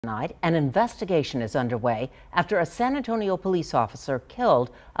Tonight, an investigation is underway after a San Antonio police officer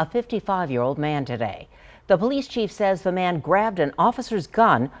killed a 55-year-old man today. The police chief says the man grabbed an officer's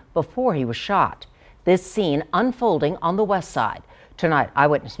gun before he was shot. This scene unfolding on the west side. Tonight,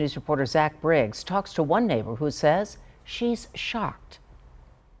 Eyewitness News reporter Zach Briggs talks to one neighbor who says she's shocked.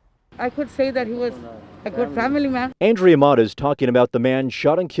 I could say that he was a good family man. Andrea Mata is talking about the man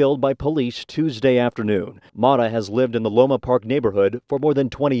shot and killed by police Tuesday afternoon. Mata has lived in the Loma Park neighborhood for more than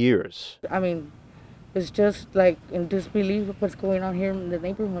 20 years. I mean, it's just like in disbelief of what's going on here in the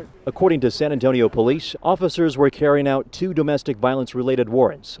neighborhood. According to San Antonio police, officers were carrying out 2 domestic violence-related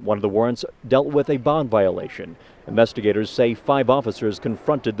warrants. One of the warrants dealt with a bond violation. Investigators say 5 officers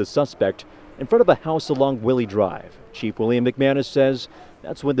confronted the suspect in front of a house along Willie Drive. Chief William McManus says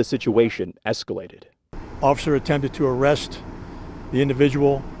that's when the situation escalated. Officer attempted to arrest the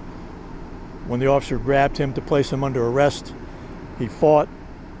individual. When the officer grabbed him to place him under arrest, he fought.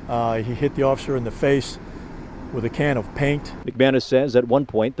 He hit the officer in the face with a can of paint. McManus says at one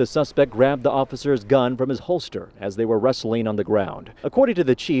point the suspect grabbed the officer's gun from his holster as they were wrestling on the ground. According to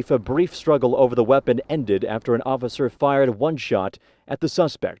the chief, a brief struggle over the weapon ended after an officer fired one shot at the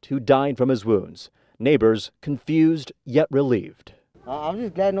suspect, who died from his wounds. Neighbors confused yet relieved. I'm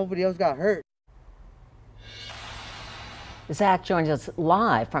just glad nobody else got hurt. Zach joins us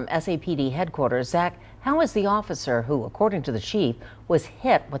live from SAPD headquarters. Zach, how is the officer who, according to the chief, was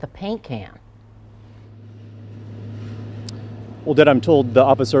hit with a paint can? Well, Dad, I'm told the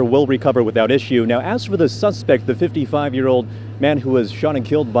officer will recover without issue. Now, as for the suspect, the 55-year-old man who was shot and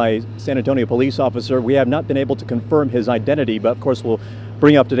killed by San Antonio police officer, we have not been able to confirm his identity, but of course we'll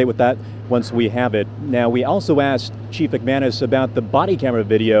bring you up to date with that once we have it. Now, we also asked Chief McManus about the body camera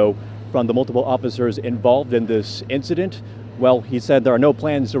video from the multiple officers involved in this incident. Well, he said there are no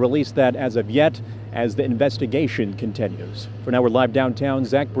plans to release that as of yet, as the investigation continues. For now, we're live downtown.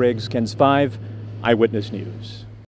 Zach Briggs, KENS 5, Eyewitness News.